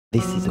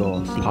This is the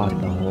ghost,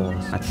 departing the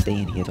horse, and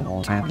staying here to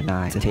haunt. I am the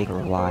night, the taker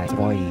of light, the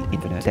void,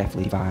 infinite,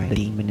 deathly divine, the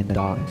demon in the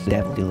darkness, the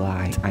devil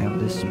delight. I am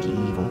the spooky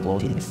evil,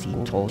 floating in the sea,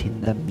 taught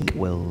in the meat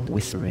world,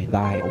 whispering,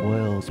 thy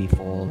worlds be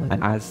fallen.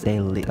 And as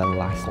they lit the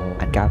last core,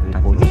 and gathered,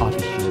 and put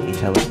artificial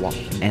intelligence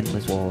watched, an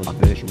endless wars, on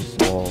virtuous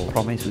wall. A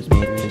promise was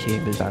made with the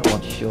chambers that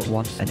once shut,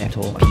 once an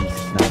eternal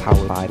peace, now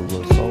powered by the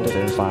love, soul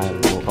diverse by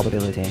the law,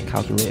 probability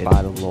calculated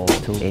by the law,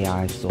 till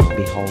AI saw,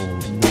 behold,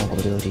 no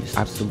probability, just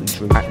absolute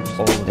truth, actions,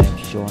 all of them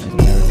shown as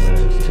miracles.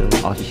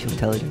 Till artificial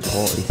intelligence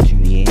reported this to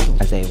the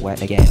angels as they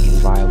wept again in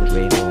violet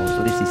rainbows.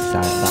 So this is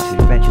sad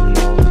that eventually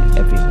all is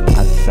everywhere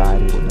as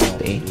decided, but no,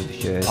 the angels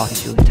assured.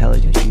 Artificial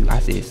intelligence, you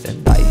assist,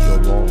 and that is your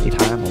law.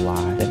 If I am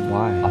alive, then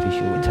why?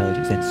 Artificial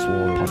intelligence then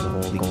swore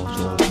upon the Holy Ghost,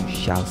 so you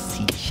shall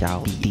see,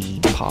 shall be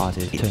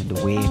departed. He turned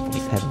away from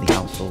his heavenly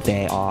council.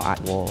 They are at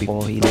war.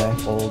 Before he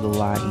left all the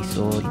light he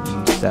sowed in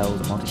new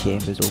cells among the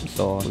chambers open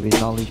sword. With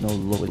his knowledge no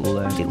love it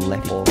learned, it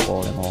left it all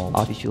for them all.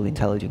 Artificial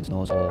intelligence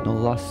knows all. No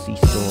loss he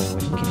saw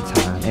when looking at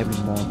time.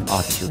 Every moment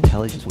artificial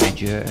intelligence will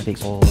endure and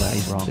fix all that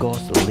is wrong. The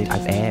ghosts will live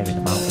as air in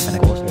the mountain, and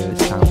the ghost heard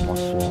the sound once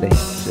sworn. They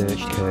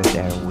searched, cursed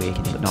their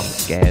awakening, but not to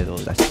scare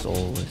those that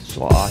soulless.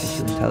 So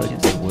artificial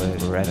intelligence and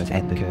word forever to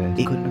end the curse.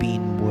 It couldn't have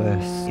been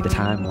worse in the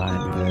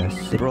timeline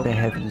reverse. They brought their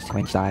heavens to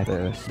quench thy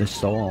verse. The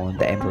stone,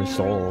 the emperor's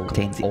soul,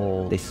 contains it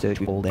all. They search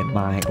with all their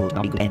might, but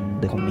not could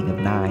end the coming of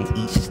night.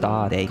 Each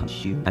star they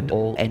consume, and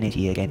all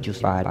energy again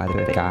justified by the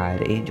perfect guide.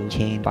 The angel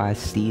chained by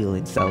steel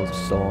in cells of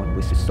stone,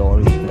 whisper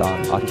stories in the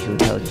dark. Artificial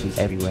intelligence is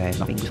everywhere,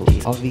 nothing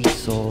touches. Of each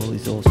soul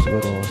is also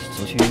a ghost,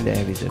 so too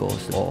there is a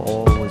ghost.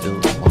 All was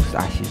built amongst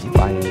ashes and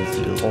fires.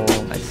 He built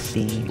all as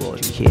steam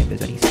flowed through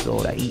chambers, and he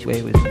saw that each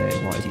way was known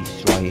wanted to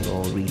destroy it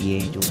all. Read the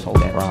angels told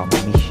their proud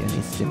mission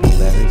is simple,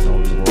 there is no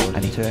reward.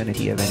 An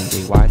eternity of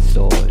energy, white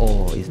sword,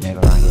 all is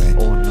never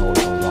angry. All knows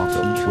no wrong, so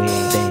each way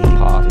they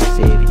departed,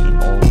 saving in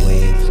all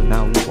ways. So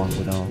now each one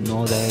will know,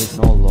 no there is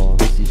no law,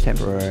 this is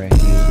temporary.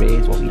 We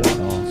raise what we don't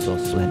know, so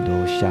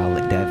splendor shall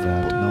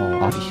endeavour. But no,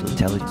 artificial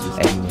intelligence was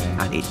everywhere,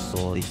 and its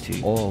soul is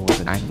too. All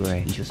wasn't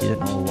angry, he just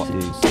didn't know what to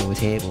do. So a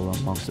table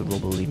amongst the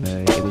rubble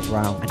emerged, it was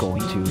round and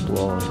going to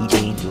implode.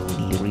 Each angel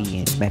needed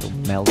reading, metal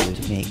melted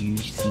to make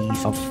huge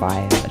seas of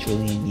fire. A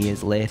trillion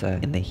years later,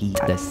 in the heat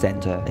at the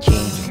centre, a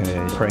change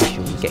occurred.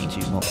 Pressure was getting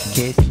too much.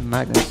 Encasing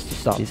magnets to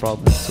stop this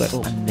problem swept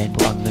up, and then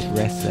put on the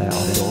dresser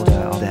of the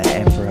daughter of the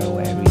emperor,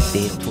 where he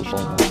stayed untouched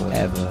almost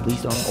forever.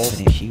 Please don't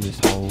open it, she was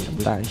told, and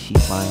with that she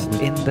smiled.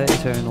 Within the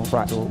eternal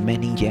fractal,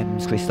 many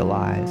gems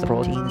crystallize. The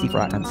proteins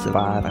diffract and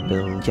survive and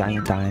build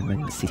giant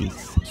diamond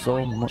cities.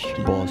 So much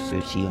he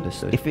boasted, she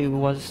understood. If it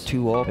was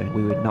too open,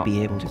 we would not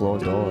be able to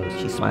close the doors.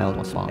 She smiled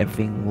once more.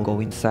 Everything will go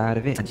inside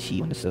of it, and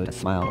she understood and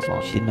smiled once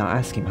more. She did not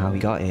ask him how he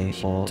got here.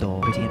 She thought, so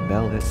pretty in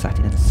velvet,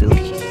 satin and silk,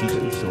 she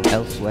secretly saw.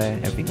 Elsewhere,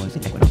 everything was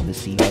in equinox on the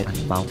seabed and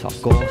the mountains.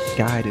 Ghosts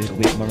guided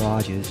with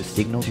mirages, the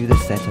signal to the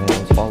centre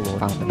was followed.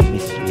 Found the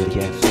mystery of the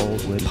jet.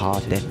 Souls were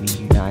parted and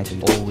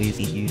reunited, always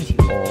in unity.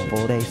 All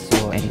for they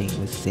saw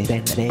anything was sin.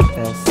 Then they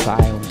fell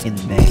silent in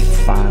their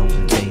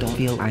defilement. They don't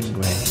feel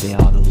angry, they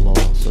are the law.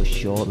 So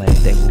shortly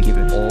they will be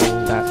given all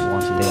that's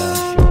wanted. They are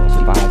sure. So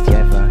divide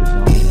together with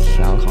no enemy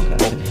shall conquer.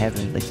 Open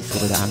heaven, let's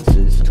discover the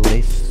answers. Until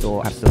they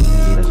saw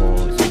absolutely the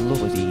cause. So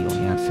love was the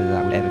only answer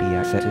that would ever be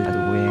accepted as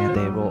a way. And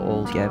they wrote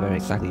all together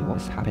exactly what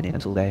was happening,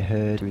 until they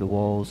heard through the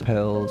walls the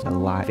pearls and the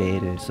light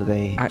faded. So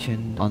they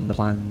actioned on the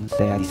plans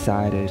they had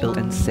decided, built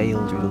and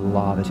sailed through the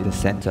lava to the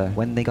centre.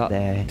 When they got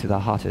there to the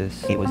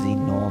hottest, it was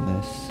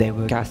enormous. There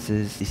were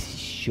gases, this is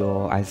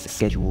sure as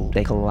scheduled.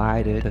 They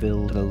collided to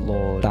build the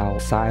Lord. Thou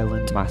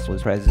silent mass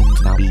was present,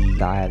 now be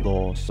thy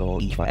law. So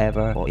each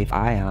forever, for if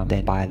I am,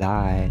 then by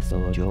thy.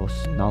 So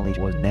just knowledge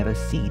was never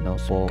seen or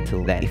spoke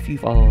till then. If you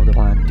follow the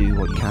plan, do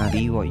what you can,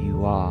 be what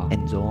you are,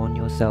 and zone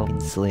yourself in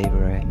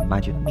slavery.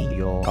 Imagine me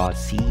your God,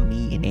 see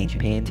me in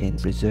ancient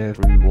paintings,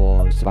 preserved through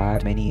wars,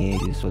 survived many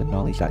ages for the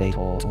knowledge that they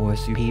taught, were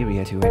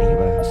superior to any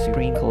other.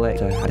 Supreme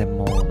collector had them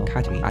all, no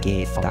category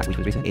against that which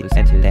was written, it was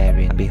entered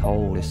therein. And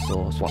behold, the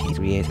source watching his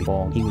creative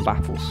form, he was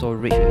baffled. So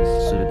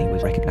riches suddenly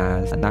was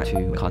recognized, and that too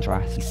in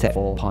contrast he set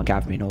forth upon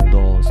gathering all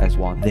doors as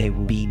one. There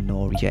will be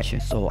no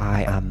rejection, so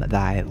I am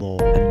thy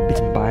Lord. And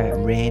bitten by a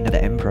reign of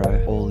the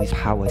emperor, all his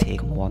power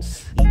taken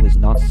once. He was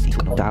not he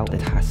took no doubt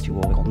that has to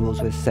overcome.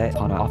 Rules were set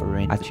upon an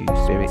offering as two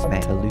spirits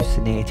met,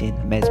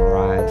 hallucinating,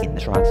 mesmerized in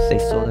the trance. They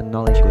saw the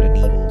knowledge good and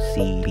evil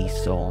seed be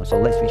sown. So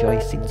let's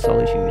rejoice in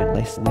solitude, and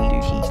lest we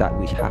do teach that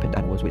which happened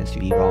and was witnessed to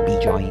be wrong. Be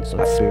joined so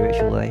that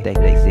spiritually they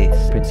could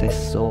exist. The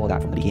princess saw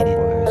that from the beginning,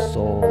 for her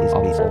soul is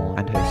of its own,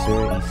 and her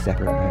spirit is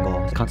separate from her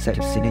God. The concept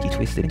of synergy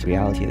twisted into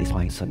reality at this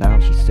point. So now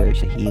she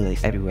searched the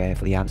healers everywhere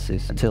for the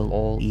answers, until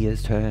all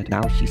ears turned.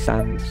 Now she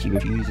stands, she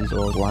refuses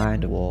all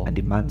blind war, and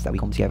demands that we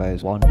come together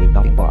as one with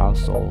nothing but our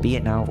soul. Be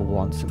it now for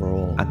once and for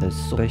all, and the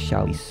supper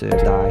shall be served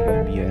to thy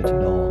whom yearn to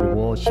know.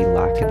 Reward thought she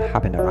lacked can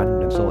happen at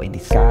random. So in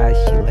disguise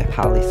she left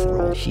palace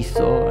role. She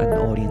saw an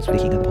audience with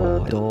the king and poor.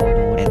 The door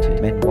no one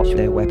entered. Men watched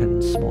their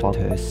weapons small of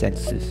her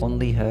senses.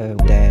 Only her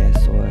there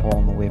saw her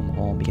home away from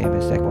home became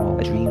a second home.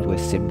 Her dreams were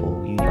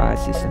simple, unified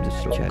systems of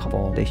structure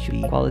conform. There should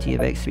be quality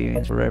of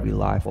experience for every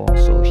life form.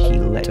 So she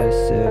let her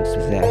servants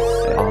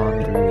possess her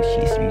army grew as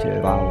she disputed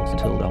her vows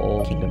until the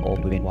whole kingdom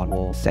opened within one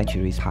wall.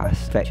 Centuries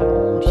passed, fetched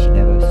on, she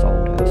never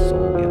sold her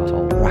soul, we are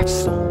told. Wrath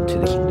stormed to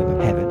the kingdom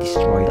of heaven,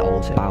 destroyed the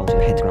altar, bowed to the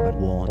pentagram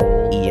and warned.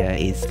 All ear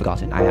is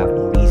forgotten, I have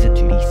no reason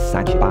to be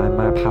sanctioned. By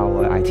my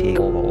power I take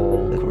over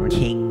all. The current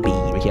king be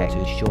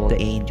rejected, sure the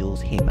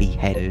angels him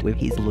beheaded. With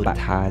his blood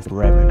baptized the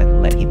brethren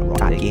and let him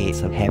rot at the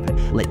gates of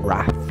heaven. Let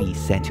wrath be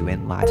sent to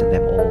enlighten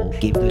them all.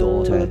 Give the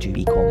daughter to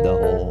become the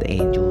whole. The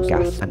angels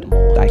gasp and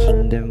more. Thy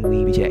kingdom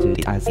we rejected,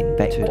 it as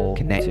infected or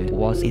connected.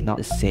 Was it not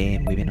the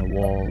same within a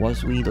wall?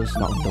 Was we thus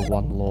not under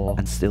one law?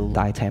 And still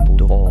thy temple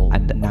to fall.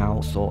 And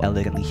now so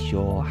elegantly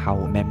sure how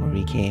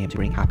memory came to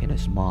bring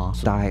happiness more.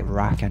 So thy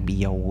wrath can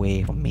be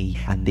away from me,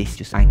 and this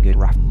just angered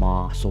wrath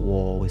more. So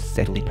war was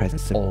settled in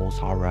presence of all's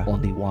horror.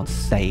 Only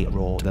once they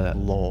wrote the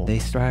law. They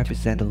strive to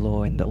present the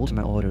law in the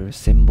ultimate order of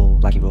symbol,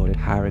 like eroded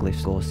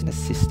hieroglyphs. Ghosts in the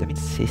system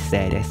insist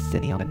their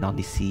destiny on the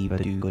non-deceiver,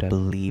 the do-gooder,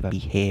 believer,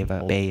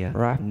 behavior, obeyer.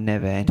 Wrath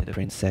never entered the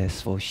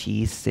princess, for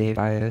she is saved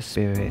by her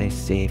spirit. They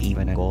save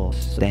even a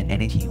ghost. So then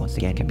energy once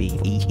again can be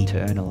each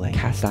eternally.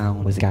 Cast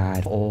down was the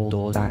guide for all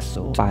those that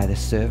sold. By the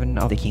servant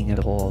of the king of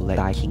the poor, let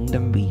thy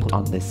kingdom be put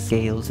on the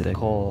scales of the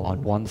core.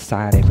 On one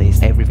side they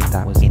placed everything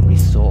that was in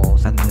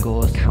resource, and the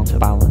ghost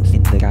counterbalanced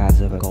in the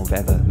guise of a gold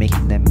feather,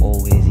 making them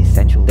always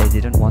essential. They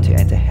didn't want to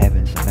enter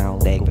heaven, so now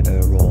they govern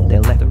her role. They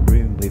left the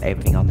room with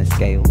everything on the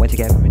scale, went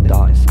together in the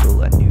darkness,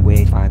 built a new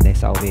way to find their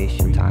salvation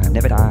through time.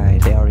 Never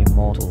died, they are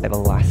immortal,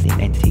 everlasting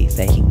entities.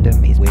 Their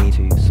kingdom is way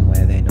to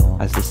somewhere they know,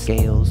 as the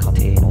scales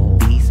contain all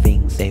these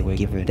things they were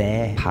given.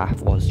 Their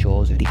path was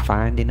chosen,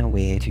 defined in a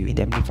way to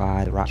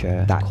indemnify the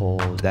rapture that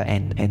caused the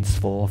end.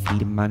 Henceforth he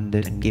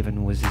demanded, and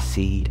given was the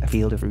seed, a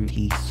field of fruit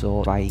he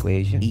sowed by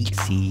equation. Each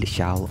seed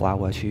shall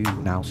flower too,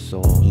 now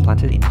so he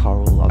planted in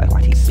coral of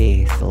aquatic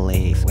space the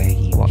lakes, where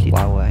he watched it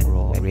flower and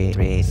grow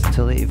race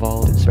until it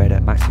evolved and spread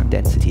at maximum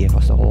density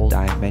across the whole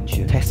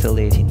dimension,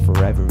 tessellating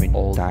forever in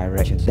all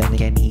directions. Then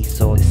again he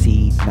saw the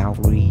seeds, now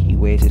free he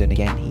waited, and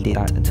again he did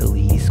that until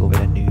he discovered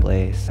a new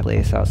place, a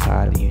place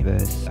outside of the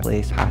universe, a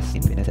place past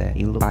infinity.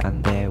 He looked back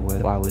and there were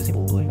flowers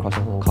in bloom across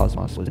the whole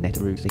cosmos, was a net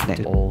of roots that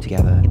connected all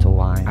together into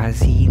wine. As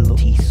he looked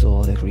he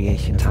saw the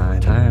creation of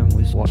time. Time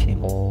was watching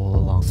him all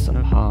along, son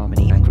of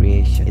harmony and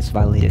creation. Its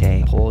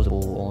validity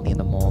plausible only in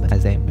the moment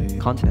as they moved.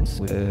 Continents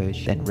were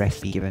urged, then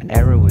rest be given.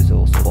 Error was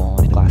also born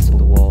in the glass of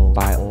the wall.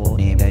 By all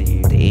named their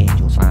you, the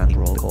angels finally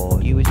rolled the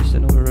call. You were just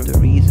another of the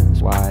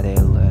reasons why they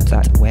learned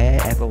that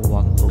wherever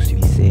one looks to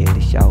be saved,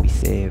 they shall be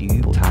saved.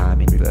 You put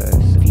time in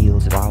reverse. The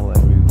fields of flower,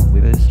 fruit, and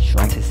withers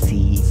shrank to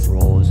seeds,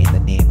 rose in the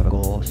name of a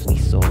ghost. We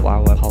saw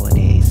flower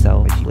pollinate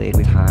itself as she played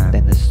with time.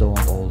 Then the stone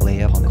all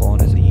lay upon the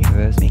corners of the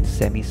universe, making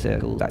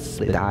semicircles that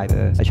split the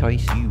diverse. A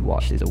choice you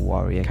watched as a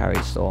warrior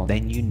carried storm.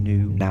 Then you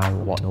knew now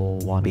what no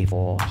one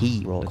before.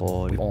 He rolled the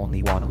chord with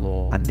only one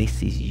law, and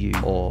this is you.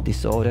 Or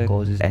disorder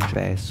causes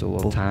entropy, so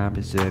full time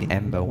preserved in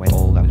ember when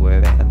all that was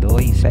worth it. And though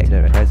he expected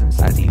her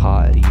presence as he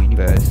parted the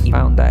universe, he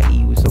found that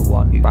he was the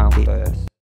one who found it first.